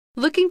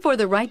Looking for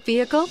the right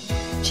vehicle?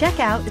 Check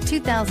out the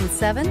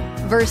 2007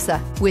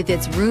 Versa. With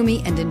its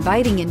roomy and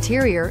inviting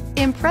interior,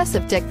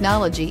 impressive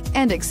technology,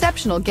 and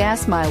exceptional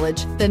gas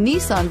mileage, the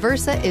Nissan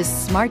Versa is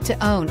smart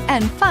to own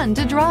and fun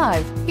to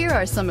drive. Here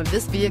are some of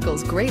this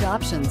vehicle's great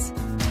options: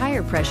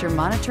 tire pressure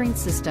monitoring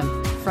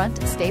system,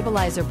 front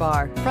stabilizer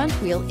bar, front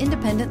wheel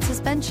independent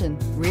suspension,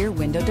 rear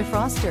window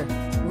defroster,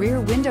 rear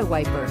window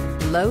wiper,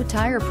 low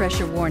tire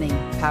pressure warning,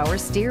 power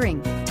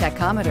steering,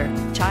 tachometer,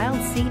 child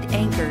seat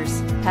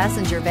anchors,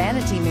 passenger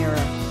vanity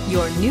mirror.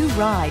 Your new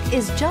ride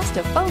is just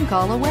a phone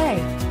call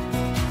away.